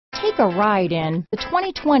Take a ride in the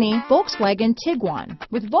 2020 Volkswagen Tiguan.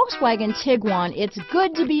 With Volkswagen Tiguan, it's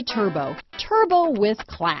good to be turbo. Turbo with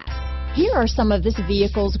class. Here are some of this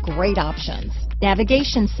vehicle's great options: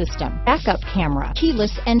 navigation system, backup camera,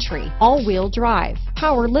 keyless entry, all-wheel drive,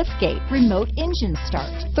 power liftgate, remote engine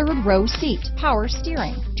start, third row seat, power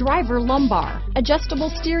steering, driver lumbar,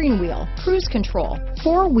 adjustable steering wheel, cruise control,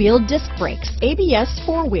 four-wheel disc brakes, ABS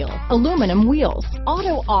four-wheel, aluminum wheels,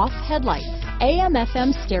 auto-off headlights,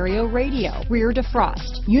 AM/FM stereo radio, rear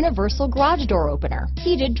defrost, universal garage door opener,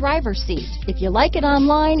 heated driver's seat. If you like it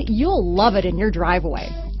online, you'll love it in your driveway.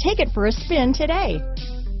 Take it for a spin today.